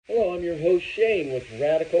I'm your host, Shane, with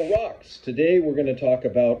Radical Rocks. Today, we're going to talk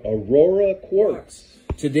about Aurora Quartz.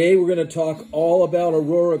 Today, we're going to talk all about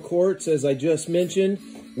Aurora Quartz. As I just mentioned,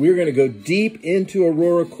 we're going to go deep into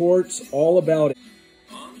Aurora Quartz, all about it.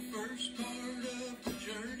 On the first part of the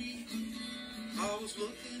journey, I was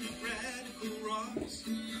looking at radical rocks.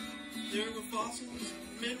 There were fossils,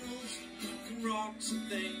 minerals, and rocks and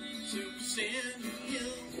things, super sand,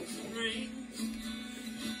 hills, and rings.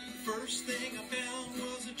 First thing I found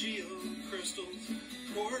was a geocrystals,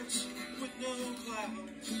 quartz with no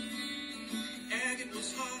clouds. Agate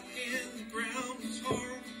was hot and the ground was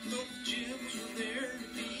hard, but the gems were there to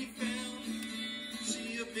be found.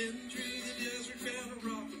 See, I've been through the desert, found a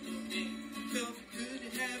rock with no name, felt good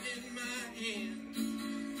to have in my hand.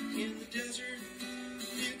 In the desert,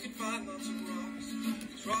 you can find lots of rocks.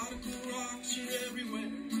 These radical rocks are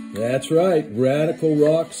everywhere. That's right, radical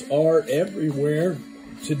rocks are everywhere.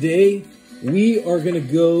 Today, we are going to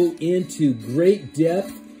go into great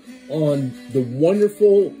depth on the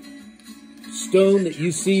wonderful stone that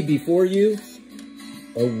you see before you,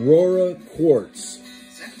 Aurora Quartz.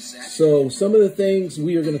 So some of the things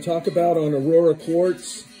we are going to talk about on Aurora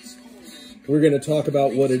Quartz, we're going to talk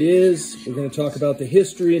about what it is. We're going to talk about the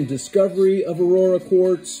history and discovery of Aurora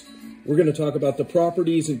Quartz. We're going to talk about the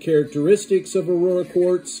properties and characteristics of Aurora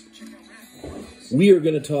Quartz. We are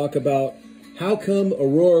going to talk about how come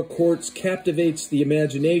Aurora Quartz captivates the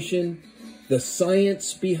imagination, the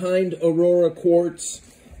science behind Aurora Quartz,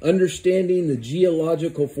 understanding the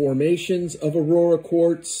geological formations of Aurora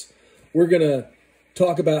Quartz. We're going to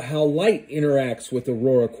talk about how light interacts with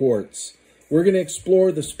Aurora Quartz. We're going to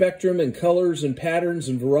explore the spectrum and colors and patterns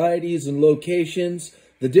and varieties and locations,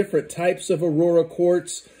 the different types of Aurora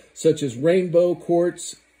Quartz, such as rainbow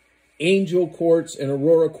quartz, angel quartz, and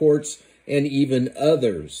Aurora Quartz, and even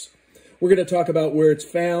others. We're going to talk about where it's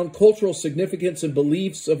found, cultural significance and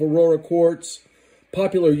beliefs of Aurora Quartz,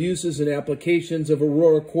 popular uses and applications of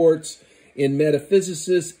Aurora Quartz in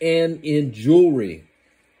metaphysics and in jewelry.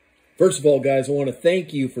 First of all, guys, I want to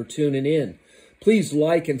thank you for tuning in. Please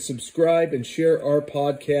like and subscribe and share our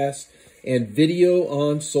podcast and video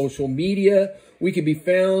on social media. We can be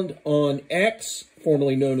found on X,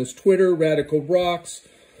 formerly known as Twitter, Radical Rocks.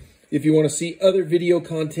 If you want to see other video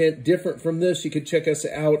content different from this, you can check us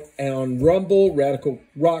out on Rumble, Radical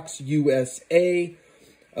Rocks USA.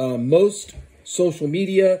 Most social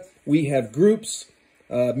media, we have groups.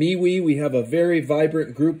 MeWe, we have a very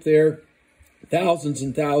vibrant group there. Thousands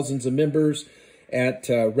and thousands of members at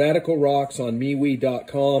Radical Rocks on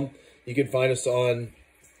MeWe.com. You can find us on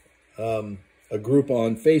a group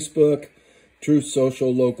on Facebook, Truth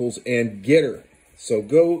Social, Locals, and Getter. So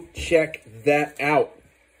go check that out.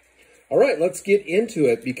 All right, let's get into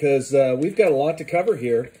it because we've got a lot to cover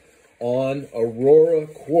here on Aurora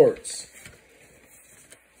Quartz.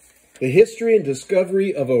 The history and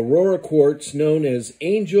discovery of Aurora Quartz, known as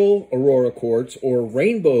Angel Aurora Quartz or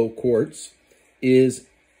Rainbow Quartz, is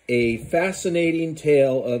a fascinating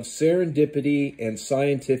tale of serendipity and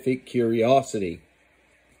scientific curiosity.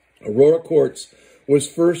 Aurora Quartz was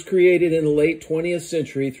first created in the late 20th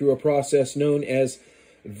century through a process known as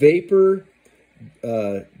vapor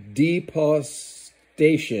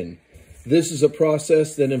depositation. This is a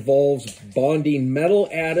process that involves bonding metal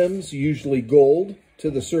atoms, usually gold, to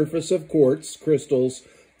the surface of quartz crystals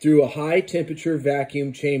through a high-temperature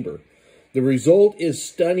vacuum chamber. The result is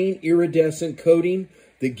stunning iridescent coating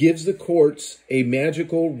that gives the quartz a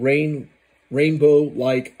magical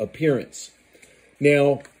rainbow-like appearance.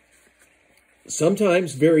 Now,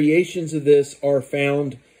 sometimes variations of this are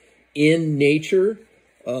found in nature,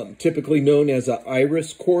 typically known as an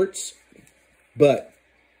iris quartz, but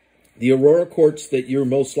the Aurora Quartz that you're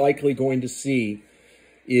most likely going to see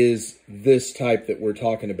is this type that we're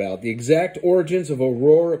talking about. The exact origins of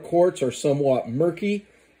Aurora Quartz are somewhat murky,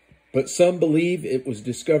 but some believe it was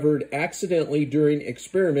discovered accidentally during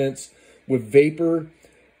experiments with vapor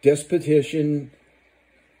depositation,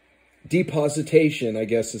 I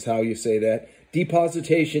guess is how you say that,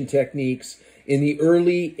 depositation techniques in the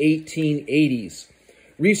early 1880s.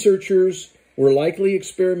 Researchers were likely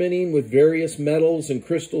experimenting with various metals and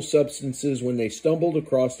crystal substances when they stumbled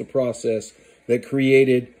across the process that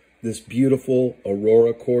created this beautiful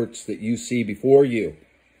Aurora Quartz that you see before you.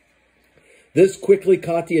 This quickly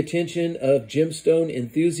caught the attention of gemstone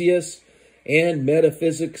enthusiasts and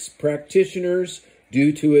metaphysics practitioners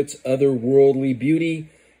due to its otherworldly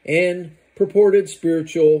beauty and purported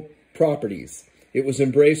spiritual properties. It was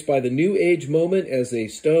embraced by the New Age movement as a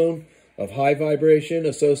stone of high vibration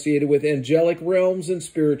associated with angelic realms and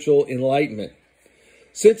spiritual enlightenment.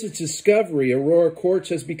 Since its discovery, Aurora Quartz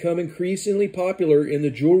has become increasingly popular in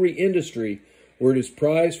the jewelry industry, where it is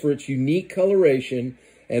prized for its unique coloration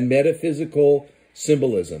and metaphysical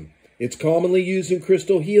symbolism. It's commonly used in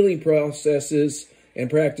crystal healing processes and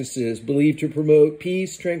practices believed to promote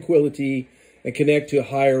peace, tranquility, and connect to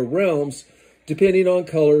higher realms, depending on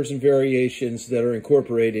colors and variations that are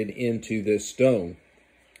incorporated into this stone.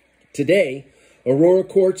 Today, Aurora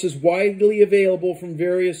Quartz is widely available from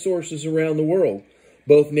various sources around the world,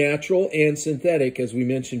 both natural and synthetic, as we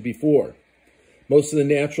mentioned before. Most of the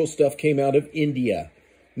natural stuff came out of India,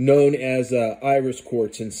 known as iris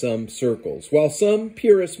quartz in some circles. While some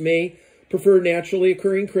purists may prefer naturally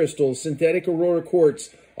occurring crystals, synthetic Aurora Quartz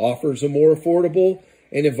offers a more affordable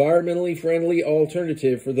and environmentally friendly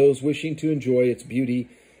alternative for those wishing to enjoy its beauty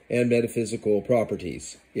and metaphysical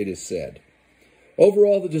properties, it is said.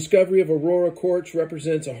 Overall, the discovery of Aurora Quartz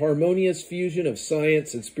represents a harmonious fusion of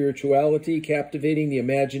science and spirituality, captivating the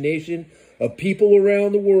imagination of people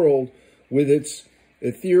around the world with its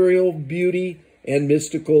ethereal beauty and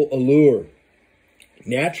mystical allure.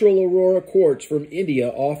 Natural Aurora Quartz from India,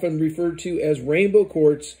 often referred to as rainbow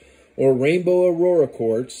quartz or rainbow Aurora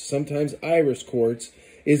Quartz, sometimes iris quartz,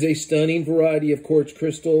 is a stunning variety of quartz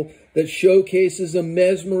crystal that showcases a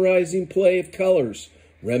mesmerizing play of colors,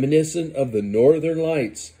 reminiscent of the northern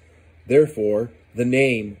lights. Therefore, the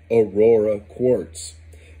name Aurora Quartz.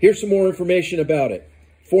 Here's some more information about it.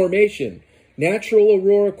 Formation. Natural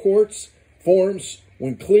Aurora Quartz forms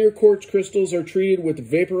when clear quartz crystals are treated with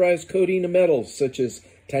vaporized coating of metals such as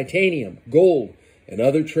titanium, gold, and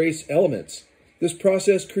other trace elements. This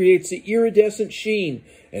process creates the iridescent sheen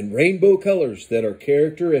and rainbow colors that are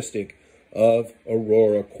characteristic of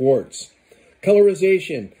Aurora Quartz.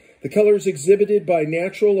 Colorization. The colors exhibited by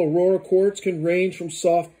natural Aurora Quartz can range from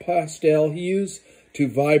soft pastel hues to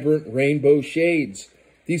vibrant rainbow shades.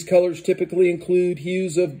 These colors typically include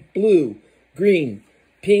hues of blue, green,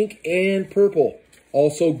 pink, and purple.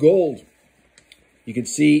 Also gold. You can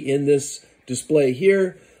see in this display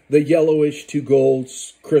here the yellowish to gold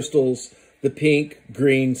crystals. The pink,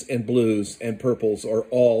 greens, and blues and purples are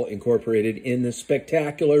all incorporated in this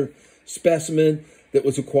spectacular specimen that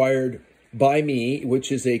was acquired by me, which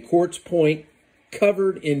is a quartz point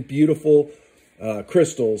covered in beautiful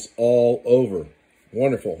crystals all over.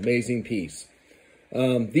 Wonderful, amazing piece.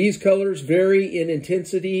 These colors vary in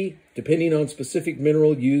intensity depending on specific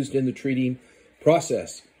mineral used in the treating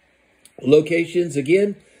process. Locations,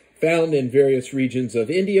 again, found in various regions of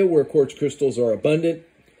India where quartz crystals are abundant.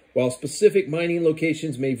 While specific mining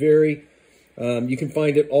locations may vary, you can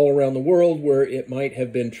find it all around the world where it might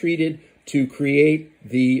have been treated to create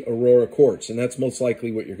the Aurora Quartz, and that's most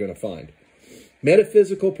likely what you're going to find.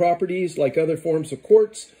 Metaphysical properties, like other forms of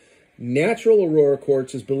quartz, natural Aurora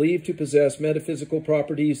Quartz is believed to possess metaphysical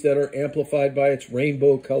properties that are amplified by its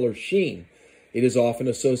rainbow color sheen. It is often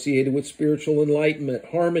associated with spiritual enlightenment,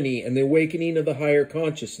 harmony, and the awakening of the higher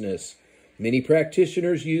consciousness. Many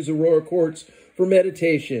practitioners use Aurora Quartz for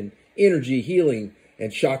meditation, energy healing,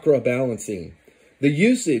 and chakra balancing. The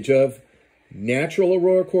usage of natural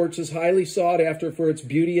Aurora Quartz is highly sought after for its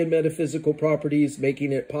beauty and metaphysical properties,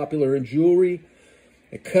 making it popular in jewelry,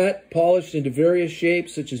 cut, polished into various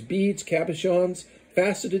shapes such as beads, cabochons,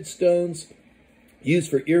 faceted stones, used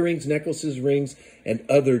for earrings, necklaces, rings, and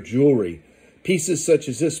other jewelry. Pieces such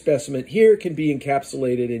as this specimen here can be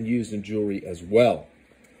encapsulated and used in jewelry as well.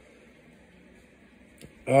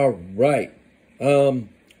 All right.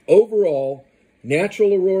 Overall,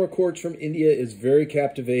 natural Aurora Quartz from India is very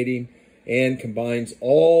captivating and combines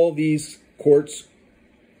all these quartz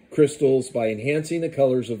crystals by enhancing the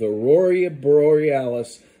colors of the Aurora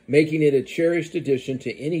Borealis, making it a cherished addition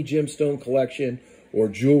to any gemstone collection or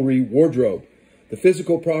jewelry wardrobe. The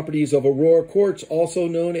physical properties of Aurora Quartz, also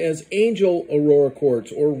known as Angel Aurora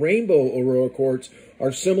Quartz or Rainbow Aurora Quartz,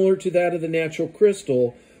 are similar to that of the natural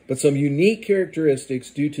crystal, but some unique characteristics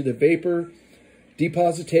due to the vapor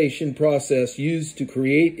depositation process used to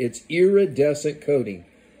create its iridescent coating.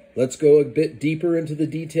 Let's go a bit deeper into the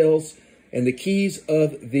details and the keys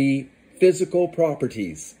of the physical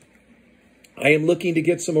properties. I am looking to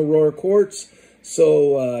get some Aurora Quartz,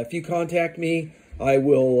 so if you contact me, I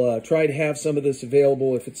will try to have some of this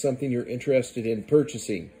available if it's something you're interested in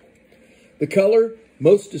purchasing. The color,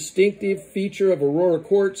 most distinctive feature of Aurora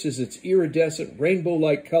Quartz is its iridescent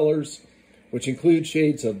rainbow-like colors, which include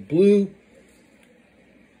shades of blue,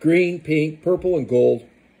 green, pink, purple, and gold.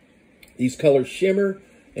 These colors shimmer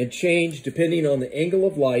and change depending on the angle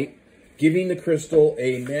of light, giving the crystal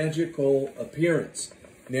a magical appearance.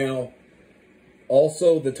 Now,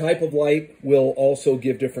 also, the type of light will also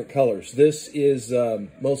give different colors. This is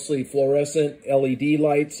mostly fluorescent LED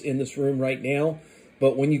lights in this room right now,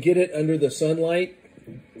 but when you get it under the sunlight,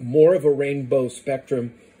 more of a rainbow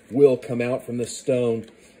spectrum will come out from the stone,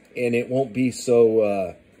 and it won't be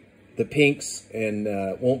so, the pinks and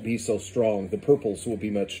won't be so strong. The purples will be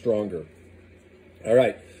much stronger. All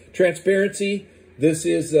right, transparency. This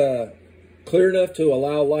is clear enough to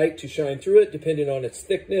allow light to shine through it, depending on its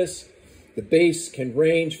thickness. The base can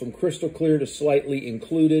range from crystal clear to slightly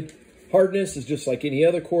included. Hardness is just like any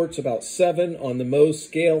other quartz, about 7 on the Mohs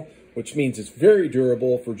scale, which means it's very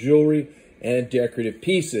durable for jewelry and decorative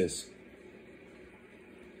pieces.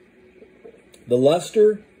 The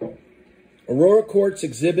luster. Aurora Quartz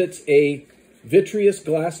exhibits a vitreous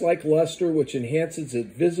glass-like luster which enhances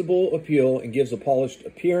its visible appeal and gives a polished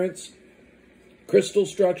appearance. Crystal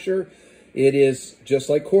structure. It is just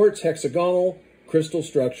like quartz, hexagonal crystal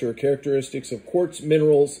structure, characteristics of quartz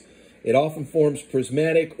minerals. It often forms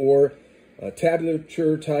prismatic or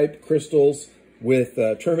tabulature type crystals with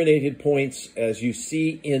terminated points, as you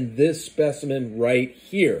see in this specimen right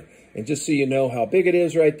here. And just so you know how big it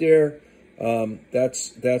is right there,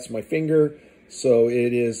 that's my finger. So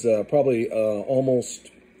it is probably almost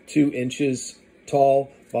 2 inches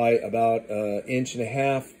tall by about 1.5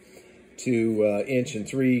 inches to 1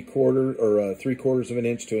 3/4 or 3/4 of an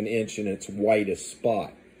inch to an inch in its widest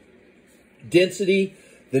spot. Density.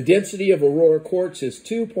 The density of Aurora Quartz is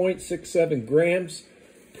 2.67 grams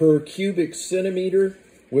per cubic centimeter,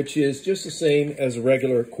 which is just the same as a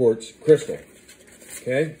regular quartz crystal.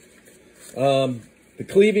 Okay. The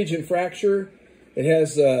cleavage and fracture. It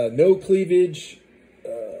has no cleavage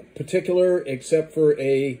particular except for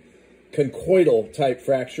a conchoidal type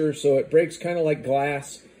fracture. So it breaks kind of like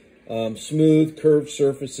glass, smooth curved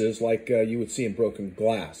surfaces like you would see in broken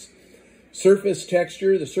glass. Surface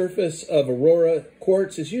texture. The surface of Aurora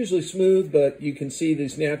Quartz is usually smooth, but you can see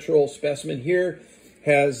this natural specimen here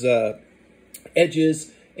has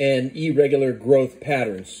edges and irregular growth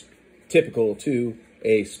patterns typical to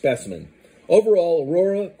a specimen. Overall,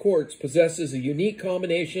 Aurora Quartz possesses a unique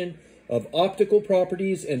combination of optical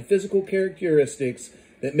properties and physical characteristics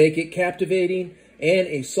that make it captivating and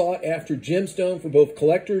a sought-after gemstone for both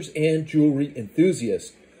collectors and jewelry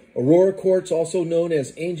enthusiasts. Aurora Quartz, also known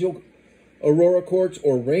as Angel Aurora Quartz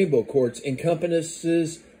or Rainbow Quartz,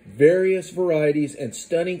 encompasses various varieties and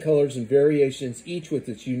stunning colors and variations, each with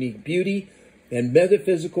its unique beauty and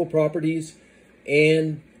metaphysical properties.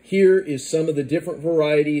 And here is some of the different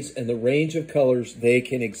varieties and the range of colors they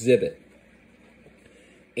can exhibit.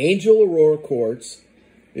 Angel Aurora Quartz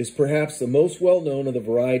is perhaps the most well-known of the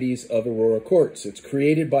varieties of Aurora Quartz. It's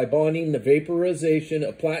created by bonding the vaporization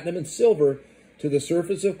of platinum and silver to the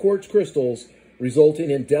surface of quartz crystals, resulting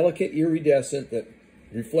in delicate iridescent that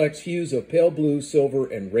reflects hues of pale blue, silver,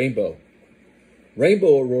 and rainbow.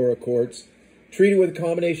 Rainbow Aurora Quartz, treated with a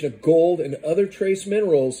combination of gold and other trace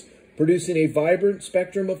minerals, producing a vibrant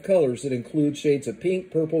spectrum of colors that include shades of pink,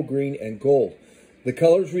 purple, green, and gold. The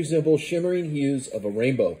colors resemble shimmering hues of a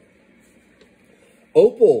rainbow.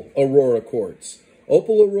 Opal Aurora Quartz.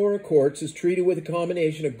 Opal Aurora Quartz is treated with a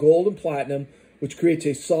combination of gold and platinum, which creates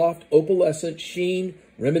a soft opalescent sheen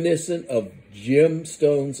reminiscent of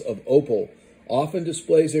gemstones of opal. Often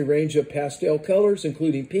displays a range of pastel colors,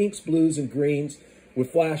 including pinks, blues, and greens,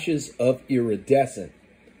 with flashes of iridescent.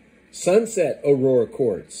 Sunset Aurora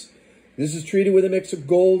Quartz. This is treated with a mix of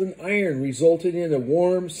gold and iron, resulting in a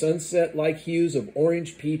warm sunset-like hues of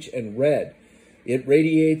orange, peach, and red. It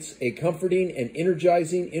radiates a comforting and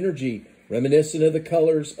energizing energy, reminiscent of the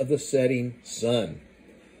colors of the setting sun.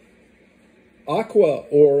 Aqua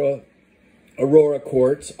Aurora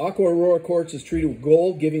Quartz. Aqua Aurora Quartz is treated with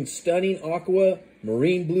gold, giving stunning aqua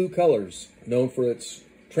marine blue colors. Known for its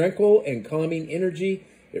tranquil and calming energy,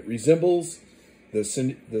 it resembles the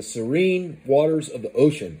serene waters of the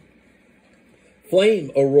ocean.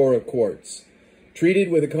 Flame Aurora Quartz. Treated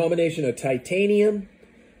with a combination of titanium,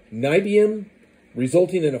 niobium,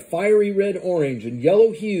 resulting in a fiery red-orange and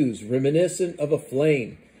yellow hues reminiscent of a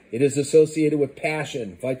flame. It is associated with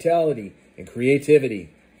passion, vitality, and creativity.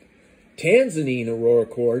 Tanzanite Aurora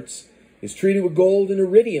Quartz is treated with gold and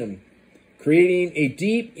iridium, creating a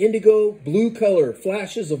deep indigo blue color,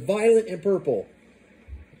 flashes of violet and purple.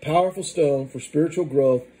 A powerful stone for spiritual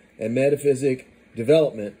growth and metaphysic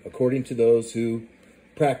development, according to those who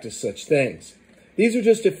practice such things. These are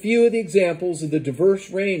just a few of the examples of the diverse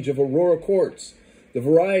range of Aurora Quartz, the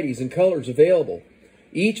varieties and colors available.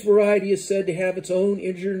 Each variety is said to have its own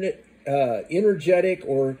energetic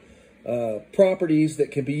or properties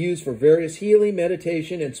that can be used for various healing,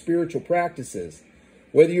 meditation, and spiritual practices.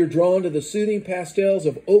 Whether you're drawn to the soothing pastels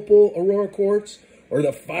of Opal Aurora Quartz or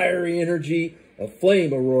the fiery energy of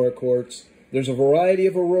Flame Aurora Quartz, there's a variety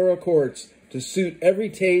of Aurora Quartz to suit every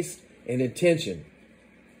taste and intention.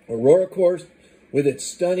 Aurora Quartz, with its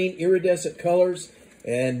stunning iridescent colors,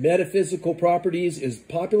 and metaphysical properties is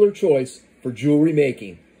popular choice for jewelry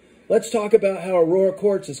making. Let's talk about how Aurora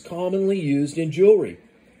Quartz is commonly used in jewelry.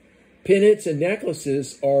 Pendants and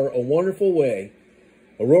necklaces are a wonderful way.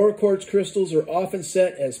 Aurora Quartz crystals are often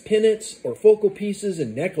set as pendants or focal pieces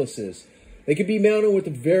in necklaces. They can be mounted with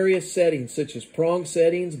various settings such as prong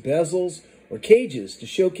settings, bezels, or cages to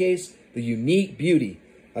showcase the unique beauty.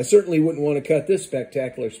 I certainly wouldn't want to cut this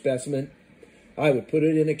spectacular specimen. I would put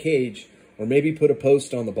it in a cage or maybe put a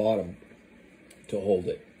post on the bottom to hold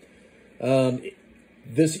it.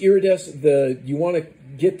 This iridescent, you want to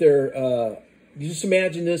get there, you just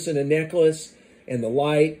imagine this in a necklace and the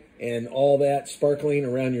light and all that sparkling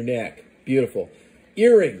around your neck. Beautiful.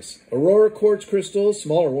 Earrings. Aurora Quartz crystals,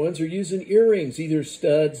 smaller ones, are used in earrings, either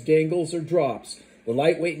studs, dangles, or drops. The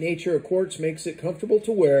lightweight nature of quartz makes it comfortable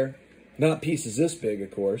to wear, not pieces this big,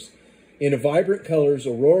 of course. In vibrant colors,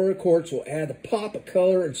 Aurora Quartz will add a pop of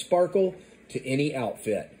color and sparkle to any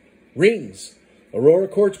outfit. Rings. Aurora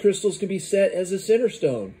Quartz crystals can be set as a center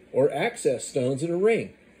stone or access stones in a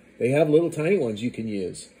ring. They have little tiny ones you can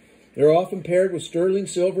use. They're often paired with sterling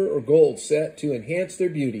silver or gold set to enhance their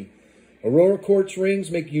beauty. Aurora Quartz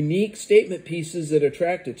rings make unique statement pieces that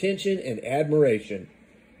attract attention and admiration.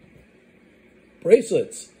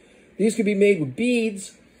 Bracelets. These can be made with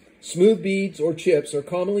beads. Smooth beads or chips are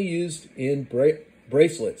commonly used in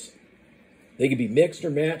bracelets. They can be mixed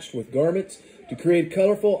or matched with garments to create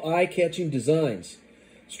colorful, eye-catching designs.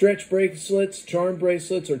 Stretch bracelets, charm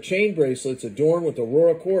bracelets, or chain bracelets adorned with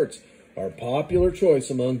Aurora Quartz are a popular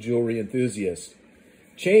choice among jewelry enthusiasts.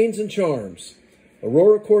 Chains and charms.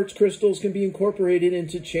 Aurora Quartz crystals can be incorporated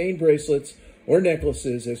into chain bracelets or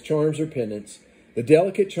necklaces as charms or pendants. The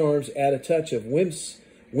delicate charms add a touch of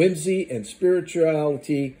whimsy and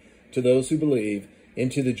spirituality to those who believe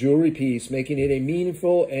into the jewelry piece, making it a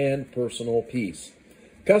meaningful and personal piece.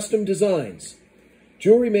 Custom designs.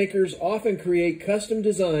 Jewelry makers often create custom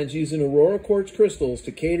designs using Aurora Quartz crystals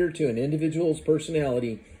to cater to an individual's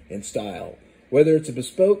personality and style. Whether it's a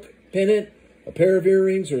bespoke pendant, a pair of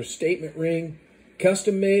earrings, or a statement ring,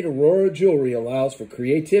 custom-made Aurora jewelry allows for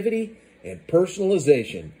creativity and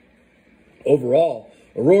personalization. Overall,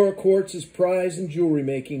 Aurora Quartz is prized in jewelry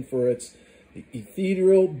making for its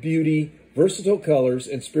ethereal beauty, versatile colors,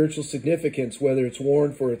 and spiritual significance. Whether it's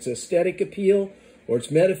worn for its aesthetic appeal or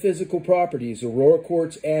its metaphysical properties, Aurora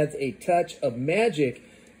Quartz adds a touch of magic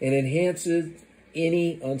and enhances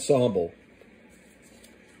any ensemble.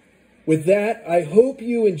 With that, I hope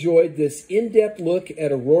you enjoyed this in-depth look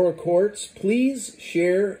at Aurora Quartz. Please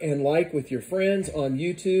share and like with your friends on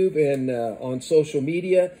YouTube and on social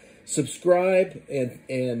media. Subscribe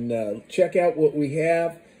and check out what we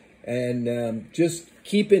have. And just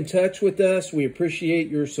keep in touch with us. We appreciate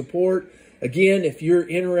your support. Again, if you're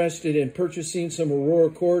interested in purchasing some Aurora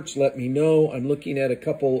Quartz, let me know. I'm looking at a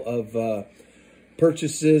couple of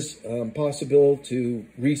purchases possible to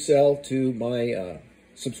resell to my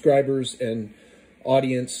subscribers and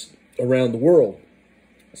audience around the world.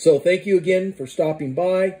 So thank you again for stopping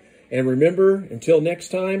by. And remember, until next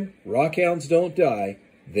time, rockhounds don't die,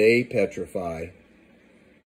 they petrify.